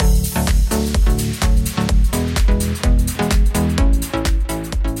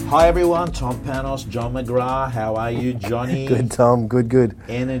Hi everyone, Tom Panos, John McGrath. How are you, Johnny? Good, Tom. Good.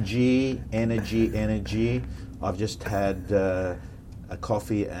 Energy. I've just had a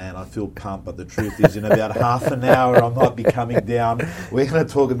coffee and I feel pumped, but the truth is in about half an hour I might be coming down. We're going to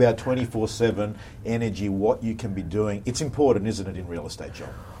talk about 24/7 energy, what you can be doing. It's important, isn't it, in real estate, John?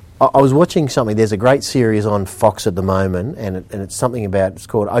 I was watching something. There's a great series on Fox at the moment, and it's something about, it's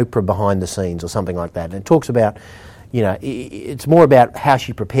called Oprah Behind the Scenes or something like that. And it talks about, you know, it's more about how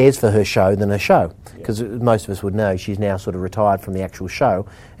she prepares for her show than a show. Because most of us would know she's now sort of retired from the actual show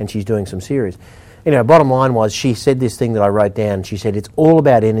and she's doing some series. You know, bottom line was she said this thing that I wrote down. She said, it's all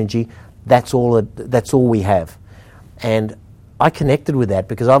about energy. That's all we have. And I connected with that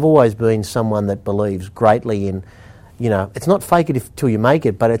because I've always been someone that believes greatly in, you know, it's not fake it till you make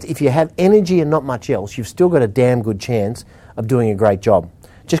it, but if you have energy and not much else, you've still got a damn good chance of doing a great job.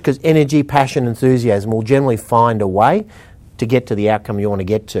 Just because energy, passion, enthusiasm will generally find a way to get to the outcome you want to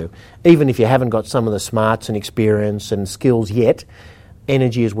get to. Even if you haven't got some of the smarts and experience and skills yet,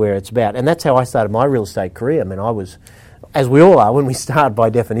 energy is where it's about. And that's how I started my real estate career. I mean, I was, as we all are, when we start by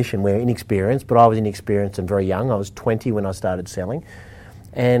definition, we're inexperienced, but I was inexperienced and very young. I was 20 when I started selling.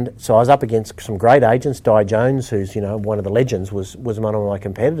 And so I was up against some great agents. Di Jones, who's, you know, one of the legends, was one of my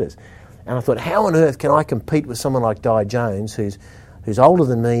competitors. And I thought, how on earth can I compete with someone like Di Jones, who's older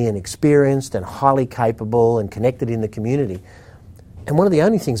than me and experienced and highly capable and connected in the community? And one of the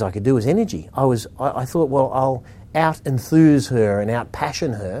only things I could do was energy. I thought, well, I'll out-enthuse her and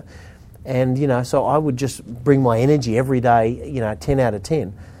out-passion her. And, you know, so I would just bring my energy every day, you know, 10 out of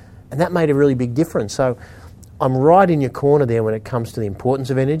 10. And that made a really big difference. So I'm right in your corner there when it comes to the importance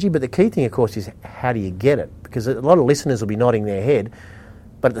of energy, but the key thing, of course, is how do you get it? Because a lot of listeners will be nodding their head,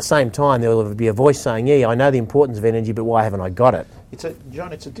 but at the same time there will be a voice saying, yeah, I know the importance of energy, but why haven't I got it?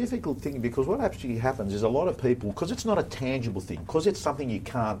 John, it's a difficult thing because what actually happens is a lot of people, because it's not a tangible thing, because it's something you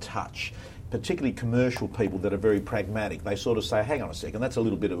can't touch, particularly commercial people that are very pragmatic, they sort of say, hang on a second, that's a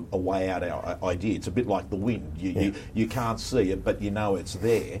little bit of a way out our idea. It's a bit like the wind. You can't see it, but you know it's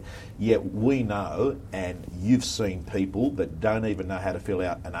there. Yet we know, and you've seen people that don't even know how to fill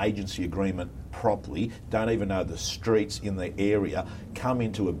out an agency agreement properly, don't even know the streets in the area, come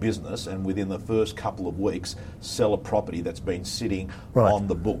into a business and within the first couple of weeks sell a property that's been sitting on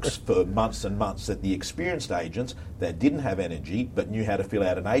the books for months and months, that the experienced agents that didn't have energy but knew how to fill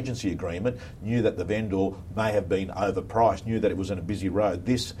out an agency agreement, knew that the vendor may have been overpriced, knew that it was in a busy road.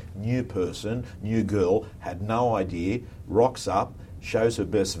 This new person, new girl, had no idea, rocks up, shows her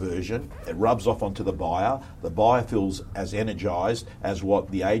best version, it rubs off onto the buyer feels as energised as what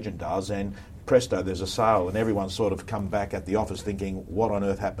the agent does, and presto, there's a sale, and everyone's sort of come back at the office thinking, what on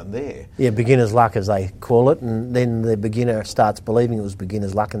earth happened there? Yeah, beginner's luck, as they call it, and then the beginner starts believing it was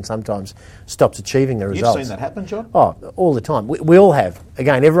beginner's luck and sometimes stops achieving the results. You've seen that happen, John? Oh, all the time. We all have.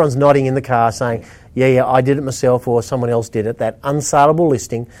 Again, everyone's nodding in the car saying, yeah, I did it myself or someone else did it. That unsaleable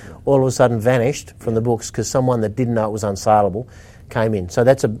listing all of a sudden vanished from the books because someone that didn't know it was unsaleable came in. So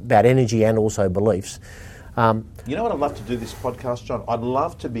that's about energy and also beliefs. You know what I'd love to do this podcast, John? I'd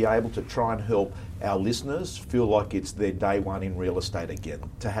love to be able to try and help our listeners feel like it's their day one in real estate again,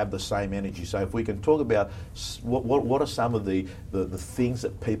 to have the same energy. So if we can talk about what are some of the things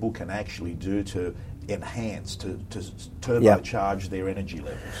that people can actually do to enhance, to turbocharge their energy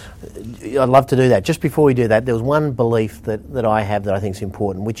levels. I'd love to do that. Just before we do that, there was one belief that I have that I think is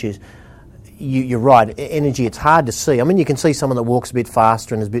important, which is, you're right, energy, it's hard to see. I mean, you can see someone that walks a bit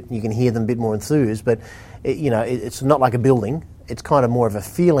faster and you can hear them a bit more enthused, but it's not like a building. It's kind of more of a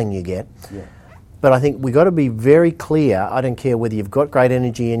feeling you get. Yeah. But I think we've got to be very clear. I don't care whether you've got great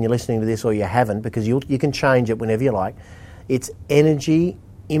energy and you're listening to this or you haven't, because you can change it whenever you like. It's energy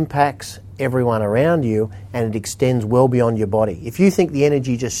impacts everyone around you and it extends well beyond your body. If you think the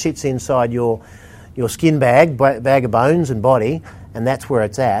energy just sits inside your skin bag of bones and body, and that's where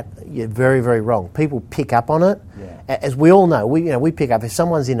it's at, you're very, very wrong. People pick up on it. Yeah. As we all know, we pick up if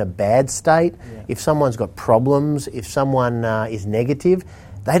someone's in a bad state, if someone's got problems, if someone is negative,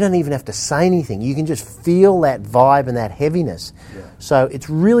 they don't even have to say anything. You can just feel that vibe and that heaviness. Yeah. So it's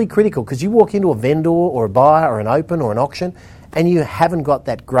really critical, because you walk into a vendor or a buyer or an open or an auction and you haven't got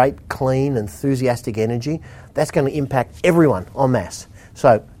that great, clean, enthusiastic energy, that's going to impact everyone en masse.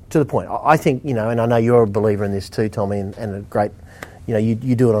 So to the point, I think, and I know you're a believer in this too, Tommy, and a great, you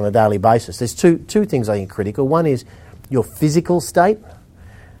do it on a daily basis. There's two things I think are critical. One is your physical state.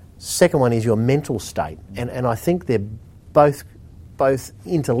 Second one is your mental state. And I think they're both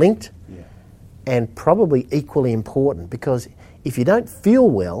interlinked and probably equally important, because if you don't feel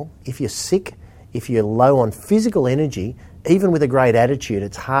well, if you're sick, if you're low on physical energy, even with a great attitude,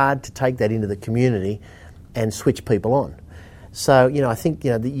 it's hard to take that into the community and switch people on. So, I think,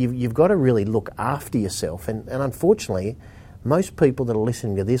 that you've got to really look after yourself. And unfortunately, most people that are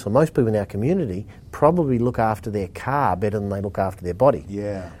listening to this, or most people in our community, probably look after their car better than they look after their body.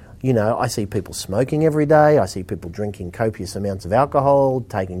 Yeah. I see people smoking every day. I see people drinking copious amounts of alcohol,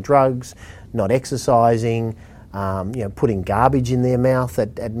 taking drugs, not exercising, putting garbage in their mouth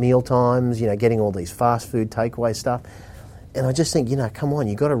at meal times, getting all these fast food takeaway stuff. And I just think, come on,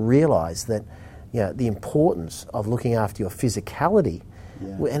 you've got to realise that, the importance of looking after your physicality.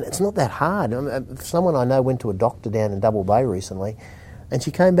 Yeah. And it's not that hard. Someone I know went to a doctor down in Double Bay recently, and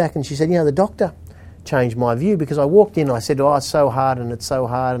she came back and she said, the doctor changed my view, because I walked in and I said, it's so hard and it's so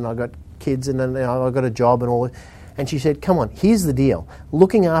hard, and I got kids and I got a job and all that. And she said, come on, here's the deal.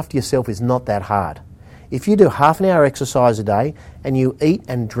 Looking after yourself is not that hard. If you do half an hour exercise a day and you eat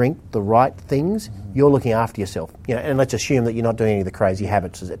and drink the right things, you're looking after yourself. And let's assume that you're not doing any of the crazy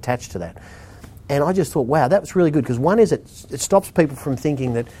habits attached to that. And I just thought, wow, that was really good, because one is it stops people from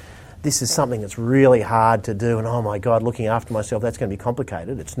thinking that this is something that's really hard to do and, oh my God, looking after myself, that's going to be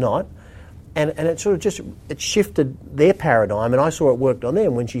complicated. It's not. And it sort of it shifted their paradigm, and I saw it worked on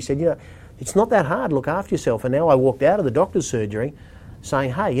them when she said, it's not that hard, look after yourself. And now I walked out of the doctor's surgery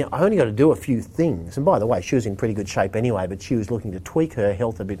saying, hey, I only got to do a few things. And by the way, she was in pretty good shape anyway, but she was looking to tweak her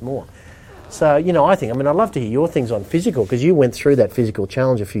health a bit more. So, I'd love to hear your things on physical, because you went through that physical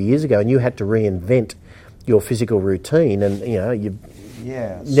challenge a few years ago and you had to reinvent your physical routine, and, you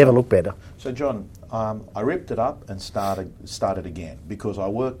never look better. So, John, I ripped it up and started again, because I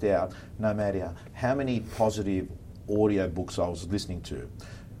worked out no matter how many positive audio books I was listening to,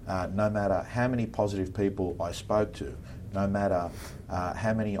 no matter how many positive people I spoke to, no matter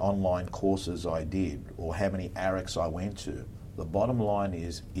how many online courses I did or how many ARECs I went to, the bottom line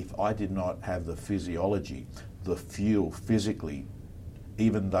is, if I did not have the physiology, the fuel physically,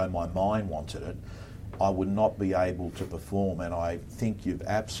 even though my mind wanted it, I would not be able to perform. And I think you've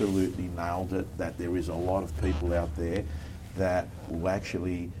absolutely nailed it, that there is a lot of people out there that will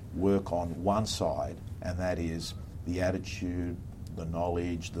actually work on one side, and that is the attitude, the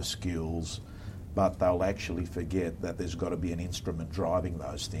knowledge, the skills, but they'll actually forget that there's got to be an instrument driving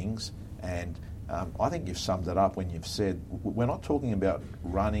those things. And I think you've summed it up when you've said, we're not talking about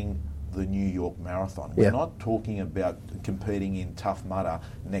running the New York Marathon. We're not talking about competing in Tough Mudder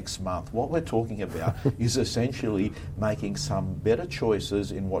next month. What we're talking about is essentially making some better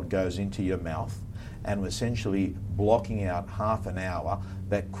choices in what goes into your mouth, and essentially blocking out half an hour.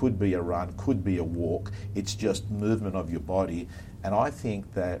 That could be a run, could be a walk. It's just movement of your body. And I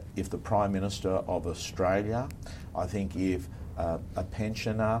think that if the Prime Minister of Australia, I think if a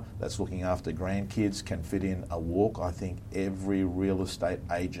pensioner that's looking after grandkids can fit in a walk, I think every real estate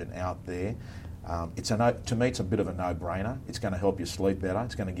agent out there, to me it's a bit of a no-brainer. It's going to help you sleep better.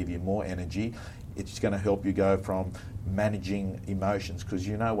 It's going to give you more energy. It's going to help you go from managing emotions, because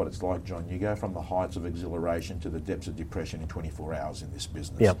you know what it's like, John. You go from the heights of exhilaration to the depths of depression in 24 hours in this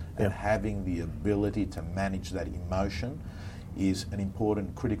business. And having the ability to manage that emotion is an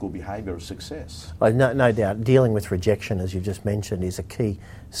important critical behaviour of success. Well, no doubt. Dealing with rejection, as you just mentioned, is a key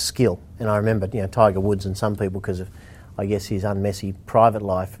skill. And I remember, Tiger Woods, and some people, because of, I guess, his unmessy private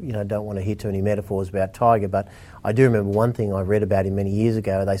life, don't want to hear too many metaphors about Tiger, but I do remember one thing I read about him many years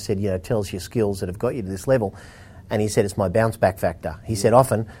ago. They said, tell us your skills that have got you to this level. And he said, it's my bounce back factor. He said,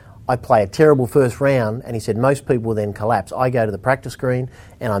 often I play a terrible first round, and he said most people then collapse. I go to the practice green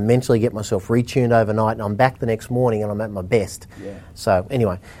and I mentally get myself retuned overnight, and I'm back the next morning and I'm at my best. So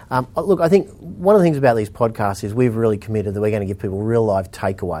anyway, look, I think one of the things about these podcasts is we've really committed that we're going to give people real life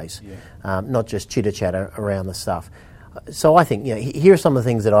takeaways, not just chitter-chatter around the stuff. So I think, here are some of the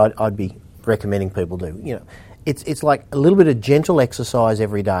things that I'd be recommending people do. It's like a little bit of gentle exercise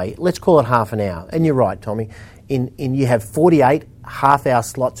every day. Let's call it half an hour. And you're right, Tommy. You have 48 half-hour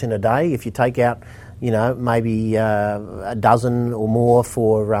slots in a day. If you take out, maybe a dozen or more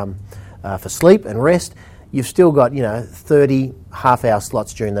for sleep and rest, you've still got, 30 half-hour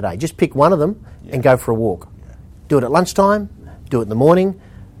slots during the day. Just pick one of them and go for a walk. Do it at lunchtime. Do it in the morning.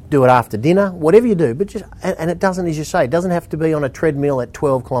 Do it after dinner. Whatever you do, but and it doesn't, as you say, it doesn't have to be on a treadmill at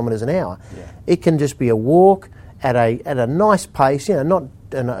 12 kilometres an hour. It can just be a walk at a nice pace. Not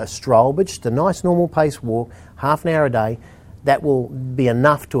a stroll, but just a nice normal pace walk, half an hour a day. That will be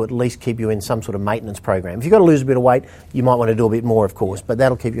enough to at least keep you in some sort of maintenance program. If you've got to lose a bit of weight, you might want to do a bit more, of course, but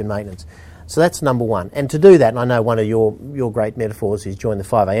that'll keep you in maintenance. So that's number one. And to do that, and I know one of your great metaphors is join the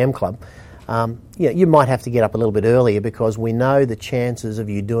 5 a.m. club. You might have to get up a little bit earlier, because we know the chances of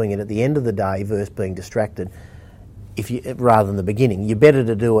you doing it at the end of the day versus being distracted, rather than the beginning. You're better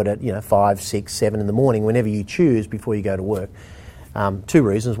to do it at 5, 6, 7 in the morning, whenever you choose, before you go to work. Two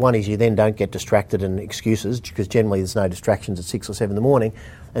reasons. One is you then don't get distracted and excuses, because generally there's no distractions at 6 or 7 in the morning.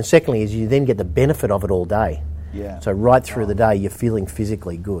 And secondly is you then get the benefit of it all day. Yeah. So right through the day you're feeling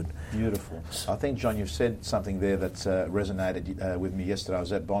physically good. Beautiful. I think, John, you've said something there that's resonated with me yesterday. I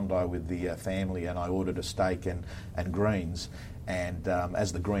was at Bondi with the family and I ordered a steak and greens. And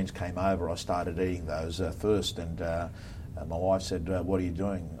as the greens came over, I started eating those first. And my wife said, "What are you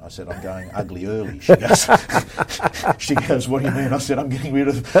doing?" I said, "I'm going ugly early." She goes, "What do you mean?" I said, "I'm getting rid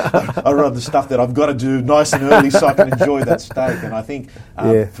of the stuff that I've got to do nice and early so I can enjoy that steak." And I think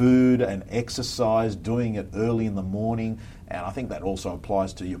food and exercise, doing it early in the morning, and I think that also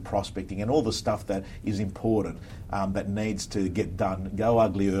applies to your prospecting and all the stuff that is important that needs to get done. Go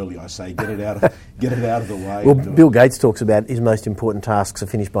ugly early, I say. Get it out of the way. Well, Bill Gates talks about his most important tasks are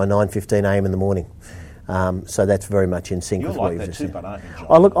finished by 9:15 a.m. in the morning. So that's very much in sync with what you've just said. You're like that too, but aren't you, John?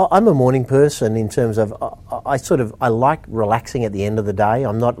 Oh, look, I'm a morning person in terms of I like relaxing at the end of the day.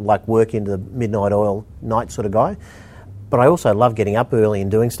 I'm not like work into the midnight oil night sort of guy, but I also love getting up early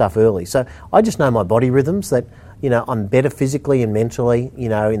and doing stuff early. So I just know my body rhythms that, you know, I'm better physically and mentally, you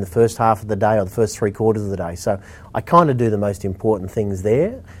know, in the first half of the day or the first 3/4 of the day. So I kind of do the most important things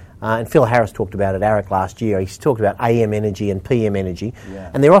there. And Phil Harris talked about it, ARIC, last year. He talked about AM energy and PM energy,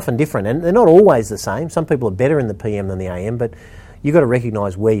 and they're often different, and they're not always the same. Some people are better in the PM than the AM, but you've got to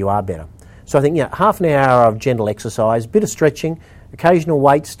recognise where you are better. So I think, you know, half an hour of gentle exercise, bit of stretching, occasional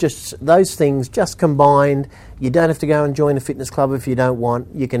weights, just those things just combined. You don't have to go and join a fitness club if you don't want.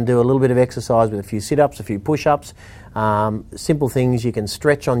 You can do a little bit of exercise with a few sit-ups, a few push-ups, simple things. You can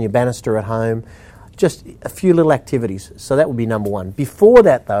stretch on your banister at home. Just a few little activities. So that would be number one. Before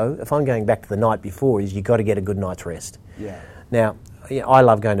that, though, if I'm going back to the night before, is you've got to get a good night's rest. Yeah. Now, you know, I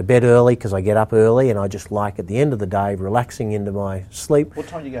love going to bed early because I get up early and I just like, at the end of the day, relaxing into my sleep. What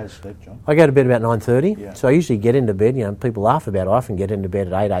time do you go to sleep, John? I go to bed about 9:30. Yeah. So I usually get into bed, you know, people laugh about it. I often get into bed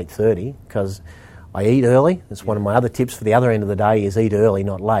at 8:30 because I eat early. That's one of my other tips for the other end of the day is eat early,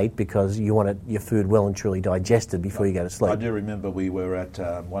 not late, because you want your food well and truly digested before you go to sleep. I do remember we were at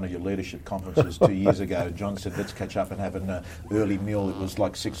one of your leadership conferences 2 years ago. John said, "Let's catch up and have an early meal." It was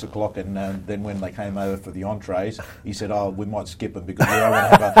like 6 o'clock, and then when they came over for the entrees, he said, "Oh, we might skip them because we don't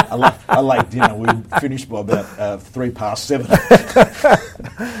want to have a late dinner." We finished by about 7:03.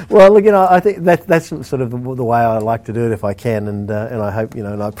 Well, look, you know, I think that's sort of the way I like to do it if I can, and I hope, you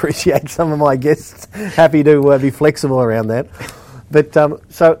know, and I appreciate some of my guests happy to be flexible around that. But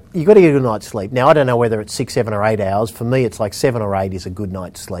so you've got to get a good night's sleep. Now, I don't know whether it's 6, 7 or 8 hours. For me, it's like 7 or 8 is a good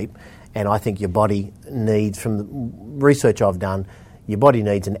night's sleep. And I think your body needs, from the research I've done, your body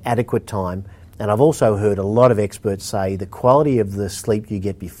needs an adequate time. And I've also heard a lot of experts say the quality of the sleep you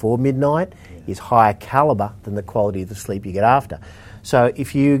get before midnight is higher calibre than the quality of the sleep you get after. So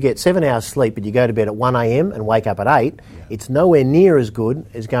if you get 7 hours sleep but you go to bed at 1 a.m. and wake up at 8, it's nowhere near as good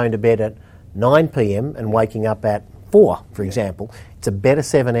as going to bed at 9 p.m. and waking up at 4, for example. It's a better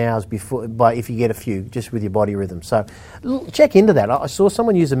 7 hours before, if you get a few, just with your body rhythm. So check into that. I saw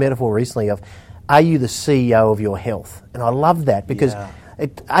someone use a metaphor recently of, are you the CEO of your health? And I love that because,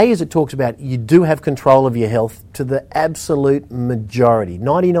 as it talks about, you do have control of your health to the absolute majority,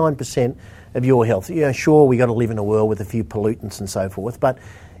 99% of your health. You know, sure, we got to live in a world with a few pollutants and so forth, but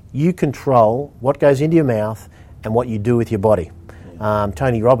you control what goes into your mouth and what you do with your body.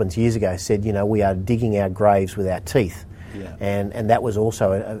 Tony Robbins years ago said, you know, we are digging our graves with our teeth. Yeah. And that was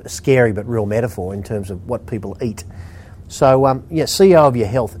also a scary but real metaphor in terms of what people eat. So, CEO of your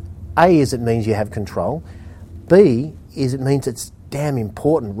health. A is it means you have control. B is it means it's damn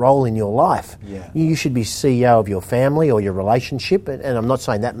important role in your life. Yeah. You should be CEO of your family or your relationship. And I'm not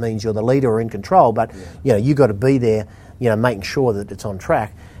saying that means you're the leader or in control, but, you know, you've got to be there, you know, making sure that it's on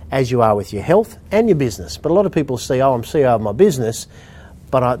track, as you are with your health and your business. But a lot of people see, I'm CEO of my business,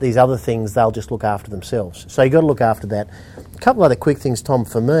 but these other things, they'll just look after themselves. So you've got to look after that. A couple other quick things, Tom,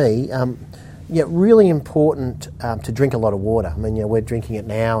 for me. Really important to drink a lot of water. I mean, you know, we're drinking it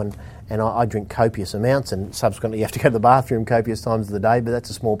now, and I drink copious amounts, and subsequently you have to go to the bathroom copious times of the day, but that's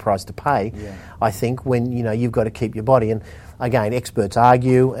a small price to pay, I think, when, you know, you've got to keep your body. And again, experts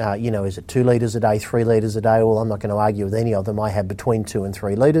argue, you know, is it 2 litres a day, 3 litres a day? Well, I'm not going to argue with any of them. I have between 2 and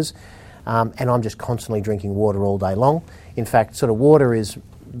 3 litres, and I'm just constantly drinking water all day long. In fact, sort of water is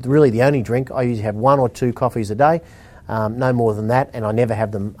really the only drink. I usually have 1 or 2 coffees a day, no more than that, and I never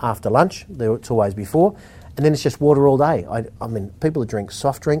have them after lunch. It's always before. And then it's just water all day. I mean, people that drink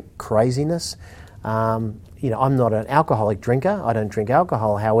soft drink, craziness. You know, I'm not an alcoholic drinker. I don't drink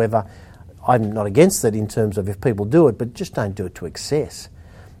alcohol. However, I'm not against it in terms of if people do it, but just don't do it to excess.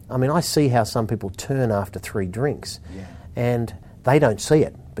 I mean, I see how some people turn after 3 drinks, and they don't see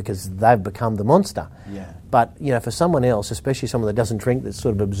it because they've become the monster. Yeah. But, you know, for someone else, especially someone that doesn't drink, that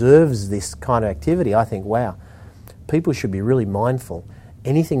sort of observes this kind of activity, I think, wow, people should be really mindful.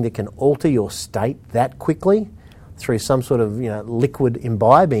 Anything that can alter your state that quickly through some sort of, you know, liquid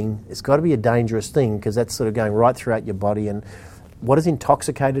imbibing, it's got to be a dangerous thing, because that's sort of going right throughout your body. And what does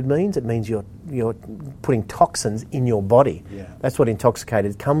intoxicated means? It means you're putting toxins in your body. Yeah. That's what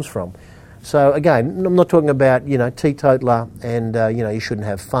intoxicated comes from. So again, I'm not talking about, you know, teetotaler and, you know, you shouldn't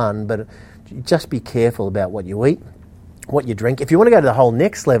have fun, but just be careful about what you eat, what you drink. If you want to go to the whole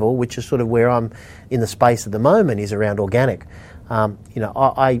next level, which is sort of where I'm in the space at the moment, is around organic. You know,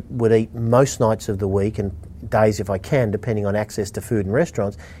 I would eat most nights of the week and days if I can, depending on access to food in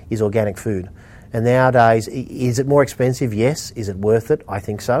restaurants, is organic food. And nowadays, is it more expensive? Yes. Is it worth it? I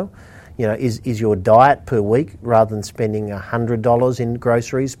think so. You know, is your diet per week, rather than spending $100 in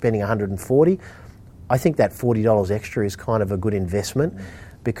groceries, spending $140? I think that $40 extra is kind of a good investment,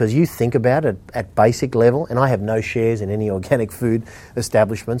 because you think about it at basic level, and I have no shares in any organic food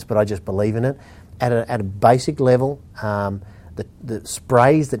establishments, but I just believe in it. At a basic level, the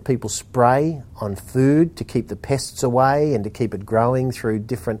sprays that people spray on food to keep the pests away and to keep it growing through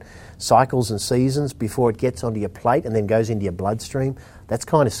different cycles and seasons before it gets onto your plate and then goes into your bloodstream, that's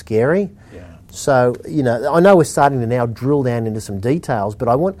kind of scary. Yeah. So, you know, I know we're starting to now drill down into some details, but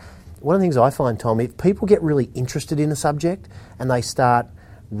one of the things I find, Tom, if people get really interested in a subject and they start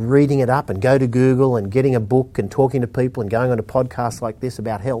reading it up and go to Google and getting a book and talking to people and going on to podcasts like this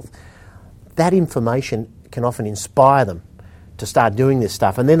about health, that information can often inspire them to start doing this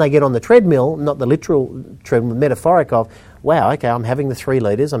stuff. And then they get on the treadmill, not the literal treadmill, metaphoric of, wow, okay, I'm having the 3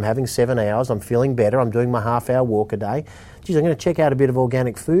 litres, I'm having 7 hours, I'm feeling better, I'm doing my half-hour walk a day. Geez, I'm going to check out a bit of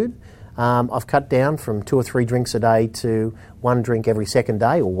organic food. I've cut down from 2 or 3 drinks a day to 1 drink every second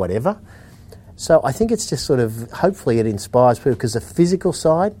day or whatever. So I think it's just sort of, hopefully it inspires people, because the physical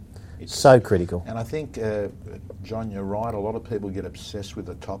side, it's so critical. And I think, John, you're right, a lot of people get obsessed with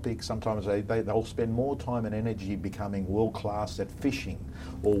the topic. Sometimes they'll spend more time and energy becoming world-class at fishing,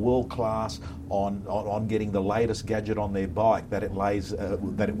 or world-class on getting the latest gadget on their bike, that it weighs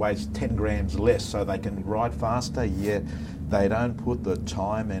 10 grams less so they can ride faster, yet they don't put the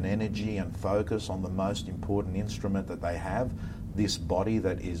time and energy and focus on the most important instrument that they have, this body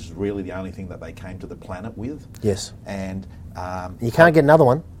that is really the only thing that they came to the planet with. Yes. And you can't get another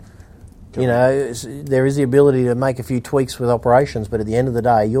one. You know, there is the ability to make a few tweaks with operations, but at the end of the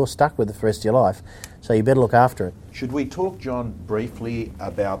day, you're stuck with it for the rest of your life. So you better look after it. Should we talk, John, briefly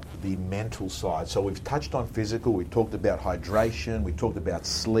about the mental side? So we've touched on physical, we talked about hydration, we talked about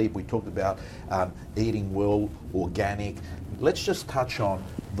sleep, we talked about eating well, organic. Let's just touch on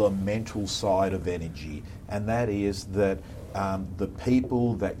the mental side of energy, and that is that the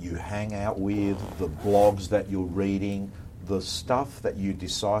people that you hang out with, the blogs that you're reading, the stuff that you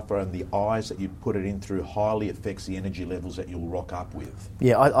decipher and the eyes that you put it in through highly affects the energy levels that you'll rock up with.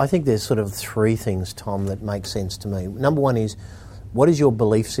 Yeah, I think there's sort of 3 things, Tom, that make sense to me. Number one is, what is your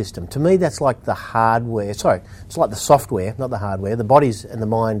belief system? To me, that's like the hardware. Sorry, it's like the software, not the hardware. The bodies and the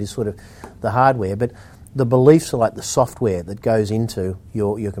mind is sort of the hardware, but the beliefs are like the software that goes into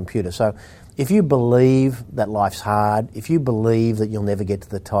your computer. So if you believe that life's hard, if you believe that you'll never get to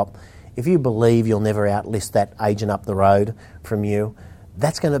the top, if you believe you'll never outlist that agent up the road from you,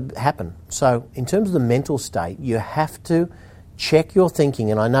 that's going to happen. So in terms of the mental state, you have to check your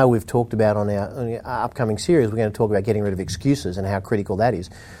thinking, and I know we've talked about on our upcoming series, we're going to talk about getting rid of excuses and how critical that is.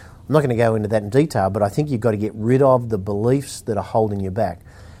 I'm not going to go into that in detail, but I think you've got to get rid of the beliefs that are holding you back.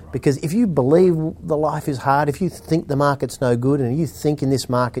 Because if you believe the life is hard, if you think the market's no good, and you think in this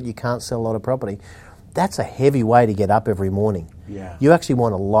market you can't sell a lot of property, that's a heavy way to get up every morning. Yeah. You actually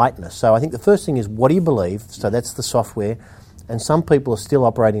want a lightness. So I think the first thing is, what do you believe? So that's the software. And some people are still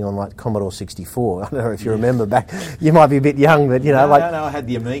operating on like Commodore 64. I don't know if you remember back. You might be a bit young, but you know. No, I had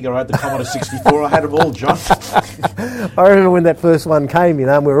the Amiga, I had the Commodore 64, I had them all, John. I remember when that first one came, you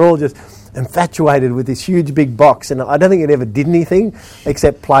know, and we were all just infatuated with this huge big box, and I don't think it ever did anything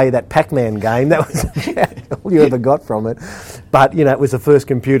except play that Pac-Man game. That was all you ever got from it. But, you know, it was the first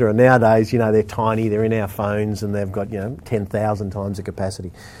computer, and nowadays, you know, they're tiny, they're in our phones, and they've got, you know, 10,000 times the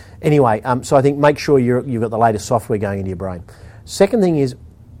capacity. Anyway, so I think make sure you've got the latest software going into your brain. Second thing is,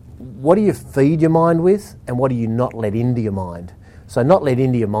 what do you feed your mind with, and what do you not let into your mind? So not let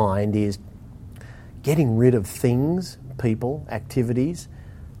into your mind is getting rid of things, people, activities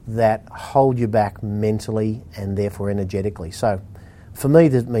that hold you back mentally and therefore energetically. So for me,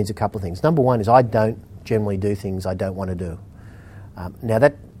 that means a couple of things. Number one is, I don't generally do things I don't want to do. Now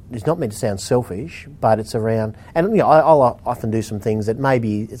that is not meant to sound selfish, but it's around, and you know, I'll often do some things that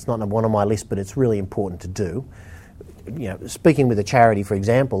maybe it's not one on my list, but it's really important to do. speaking with a charity, for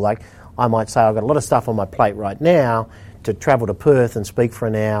example, like I might say I've got a lot of stuff on my plate right now. To travel to Perth and speak for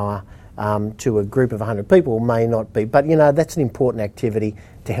an hour to a group of 100 people may not be, but that's an important activity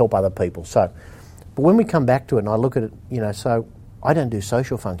to help other people. So, but when we come back to it and I look at it, so I don't do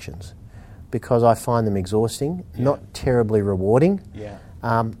social functions because I find them exhausting, not terribly rewarding. Yeah.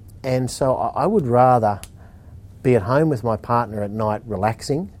 And so I would rather be at home with my partner at night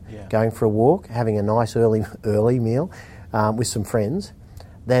relaxing, going for a walk, having a nice early meal with some friends,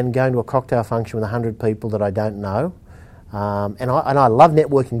 than going to a cocktail function with 100 people that I don't know. And I love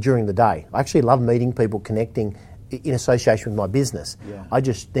networking during the day. I actually love meeting people, connecting in association with my business. Yeah. I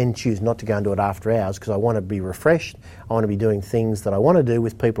just then choose not to go and do it after hours because I want to be refreshed. I want to be doing things that I want to do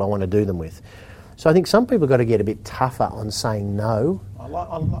with people I want to do them with. So I think some people have got to get a bit tougher on saying no.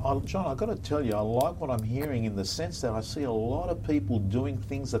 John, I've got to tell you, I like what I'm hearing in the sense that I see a lot of people doing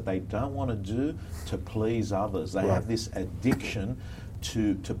things that they don't want to do to please others. They have this addiction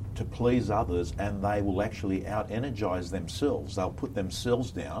to please others, and they will actually out-energise themselves. They'll put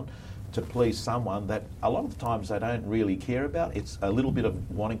themselves down to please someone that a lot of times they don't really care about. It's a little bit of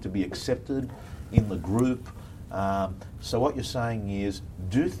wanting to be accepted in the group. So what you're saying is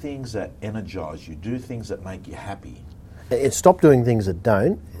do things that energise you, do things that make you happy. Stop doing things that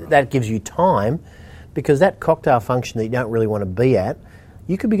don't. Right. That gives you time, because that cocktail function that you don't really want to be at,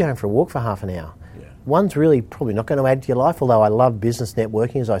 you could be going for a walk for half an hour. One's really probably not going to add to your life, although I love business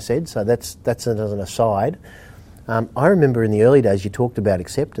networking, as I said, so that's as an aside. I remember in the early days you talked about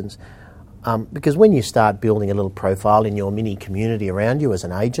acceptance, because when you start building a little profile in your mini community around you as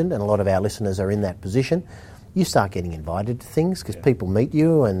an agent, and a lot of our listeners are in that position, you start getting invited to things because people meet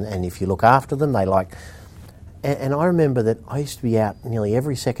you, and if you look after them, they like... And I remember that I used to be out nearly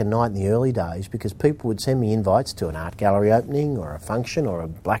every second night in the early days because people would send me invites to an art gallery opening or a function or a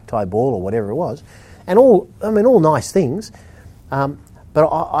black tie ball or whatever it was. And all nice things. But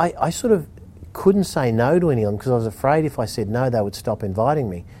I sort of couldn't say no to any of them because I was afraid if I said no, they would stop inviting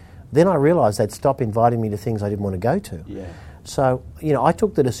me. Then I realised they'd stop inviting me to things I didn't want to go to. Yeah. So, I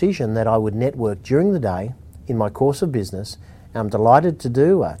took the decision that I would network during the day in my course of business. And I'm delighted to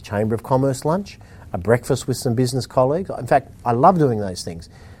do a Chamber of Commerce lunch, a breakfast with some business colleagues. In fact, I love doing those things,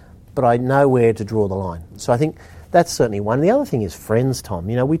 but I know where to draw the line. So I think that's certainly one. The other thing is friends, Tom.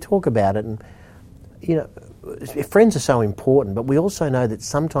 We talk about it, and friends are so important, but we also know that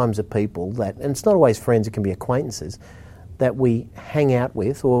sometimes the people that, and it's not always friends, it can be acquaintances, that we hang out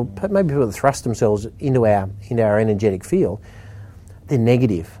with, or maybe people that thrust themselves into our energetic field, they're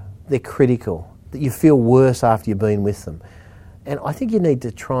negative, they're critical, that you feel worse after you've been with them. And I think you need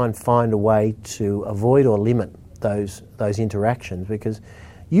to try and find a way to avoid or limit those interactions, because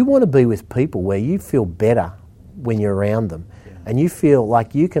you want to be with people where you feel better when you're around them, and you feel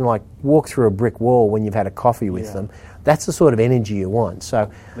like you can walk through a brick wall when you've had a coffee with them. That's the sort of energy you want.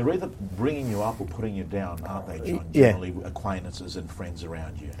 So they're either bringing you up or putting you down, aren't they, John? Generally acquaintances and friends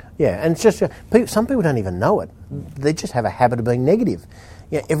around you. Yeah, and it's just some people don't even know it. They just have a habit of being negative.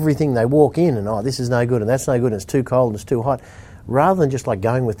 Everything they walk in and this is no good and that's no good and it's too cold and it's too hot. Rather than just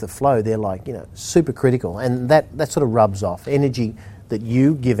going with the flow, they're super critical, and that sort of rubs off. Energy that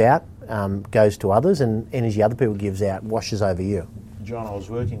you give out goes to others, and energy other people gives out washes over you. John, I was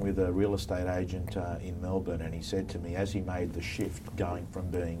working with a real estate agent in Melbourne, and he said to me, as he made the shift going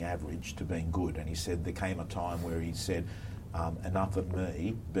from being average to being good, and he said there came a time where he said, enough of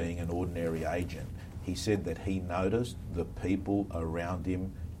me being an ordinary agent. He said that he noticed the people around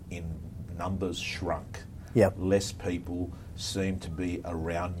him in numbers shrunk. Yep. Less people seem to be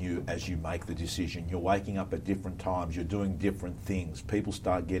around you as you make the decision. You're waking up at different times, you're doing different things. People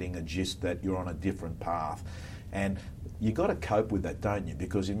start getting a gist that you're on a different path. And you've got to cope with that, don't you?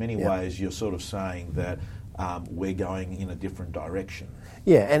 Because in many ways you're sort of saying that we're going in a different direction.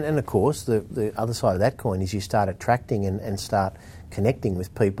 Yeah, and of course the other side of that coin is you start attracting and start connecting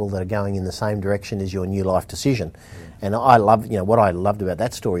with people that are going in the same direction as your new life decision. Yeah. And I love, what I loved about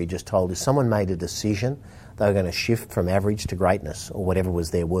that story you just told is someone made a decision. They were going to shift from average to greatness, or whatever was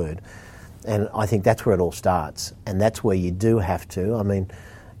their word. And I think that's where it all starts. And that's where you do have to.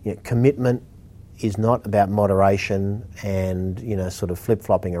 Commitment is not about moderation and, sort of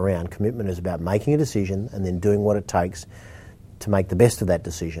flip-flopping around. Commitment is about making a decision and then doing what it takes to make the best of that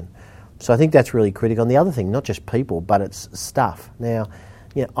decision. So I think that's really critical. And the other thing, not just people, but it's stuff. Now,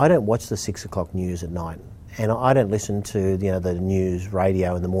 I don't watch the 6 o'clock news at night, and I don't listen to, the news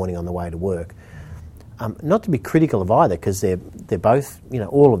radio in the morning on the way to work. Not to be critical of either, because they're both,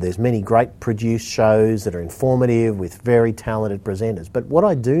 there's many great produced shows that are informative with very talented presenters. But what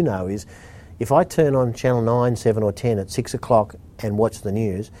I do know is if I turn on Channel 9, 7 or 10 at 6 o'clock and watch the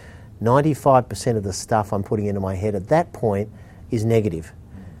news, 95% of the stuff I'm putting into my head at that point is negative.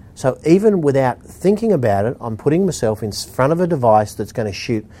 So even without thinking about it, I'm putting myself in front of a device that's going to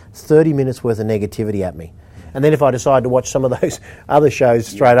shoot 30 minutes worth of negativity at me. And then if I decide to watch some of those other shows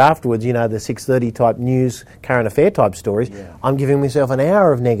straight afterwards, you know, the 6:30 type news, current affair type stories, I'm giving myself an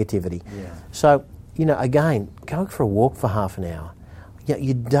hour of negativity. So, you know, again, go for a walk for half an hour.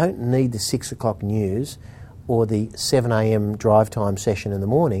 You don't need the 6 o'clock news or the 7 a.m. drive time session in the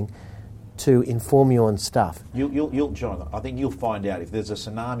morning to inform you on stuff. You'll, John, I think you'll find out if there's a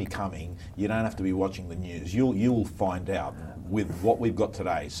tsunami coming, you don't have to be watching the news. You'll find out with what we've got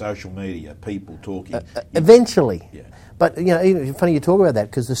today, social media, people talking. Eventually. Yeah. But, you know, it's funny you talk about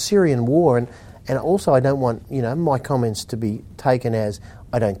that because the Syrian war, and also I don't want, you know, my comments to be taken as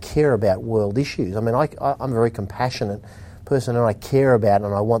I don't care about world issues. I mean, I'm a very compassionate person and I care about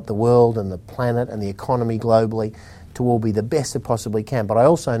and I want the world and the planet and the economy globally to all be the best it possibly can. But I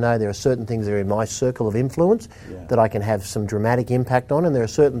also know there are certain things that are in my circle of influence that I can have some dramatic impact on, and there are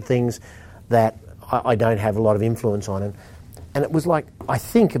certain things that I don't have a lot of influence on. And it was like, I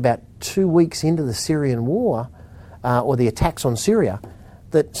think about 2 weeks into the Syrian war, or the attacks on Syria,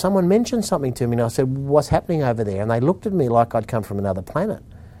 that someone mentioned something to me and I said, what's happening over there? And they looked at me like I'd come from another planet.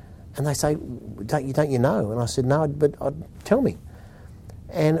 And they say, don't you know? And I said, no, but tell me.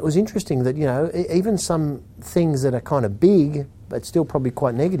 And it was interesting that, you know, even some things that are kind of big, but still probably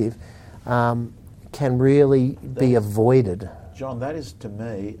quite negative, can really be avoided. John, that is to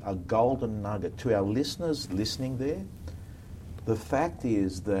me a golden nugget. To our listeners listening there, the fact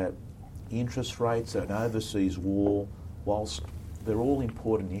is that interest rates and overseas war, whilst they're all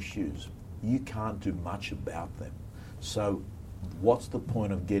important issues, you can't do much about them. So what's the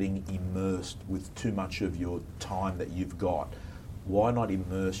point of getting immersed with too much of your time that you've got? Why not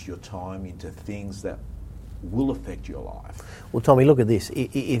immerse your time into things that will affect your life? Well, Tommy, look at this.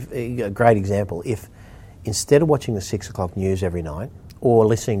 A great example. If instead of watching the 6 o'clock news every night or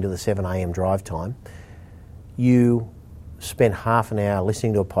listening to the 7 a.m. drive time, you spend half an hour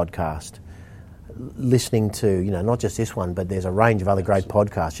listening to a podcast, listening to, you know, not just this one, but there's a range of other great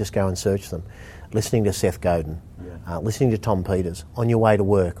podcasts. Just go and search them. Listening to Seth Godin, listening to Tom Peters on your way to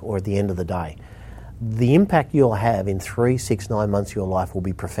work or at the end of the day. The impact you'll have in 3, 6, 9 months of your life will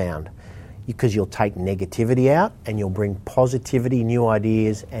be profound because you'll take negativity out and you'll bring positivity, new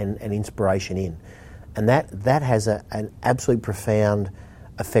ideas and inspiration in. And that has an absolute profound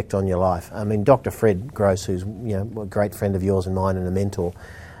effect on your life. I mean, Dr. Fred Gross, who's, you know, a great friend of yours and mine and a mentor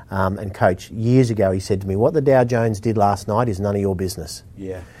and coach, years ago he said to me, what the Dow Jones did last night is none of your business.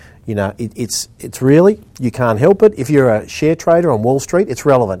 Yeah. You know, it's really, you can't help it. If you're a share trader on Wall Street, it's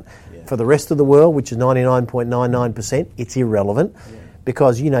relevant. For the rest of the world, which is 99.99%, it's irrelevant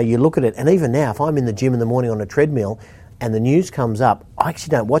because, you know, you look at it, and even now, if I'm in the gym in the morning on a treadmill and the news comes up, I actually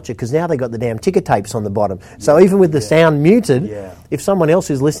don't watch it because now they've got the damn ticker tapes on the bottom. So even with the sound muted, if someone else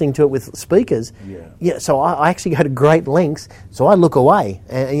is listening to it with speakers, so I actually go to great lengths, so I look away,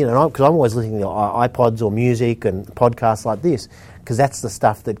 and, you know, because I'm always listening to iPods or music and podcasts like this, because that's the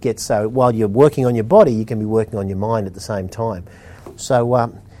stuff that gets, so while you're working on your body, you can be working on your mind at the same time.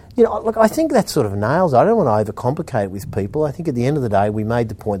 So, you know, look, I think that sort of nails it. I don't want to overcomplicate it with people. I think at the end of the day, we made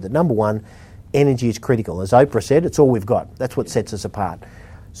the point that, number one, energy is critical. As Oprah said, it's all we've got. That's what sets us apart.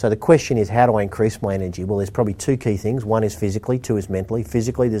 So the question is, how do I increase my energy? Well, there's probably 2 key things. One is physically, 2 is mentally.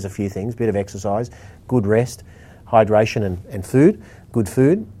 Physically, there's a few things, bit of exercise, good rest, hydration and food, good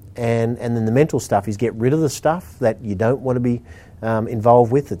food. And then the mental stuff is get rid of the stuff that you don't want to be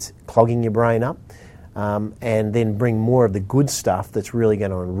involved with, that's clogging your brain up. And then bring more of the good stuff that's really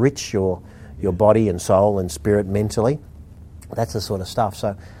going to enrich your body and soul and spirit mentally. That's the sort of stuff.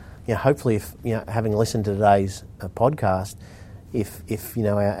 So, you know, hopefully, if, you know, having listened to today's podcast, if you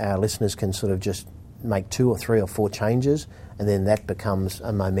know, our listeners can sort of just make 2 or 3 or 4 changes, and then that becomes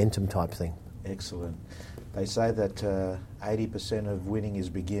a momentum type thing. Excellent. They say that 80% of winning is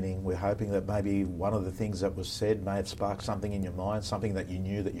beginning. We're hoping that maybe one of the things that was said may have sparked something in your mind, something that you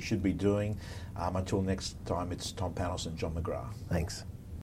knew that you should be doing. Until next time, it's Tom Panos and John McGrath. Thanks.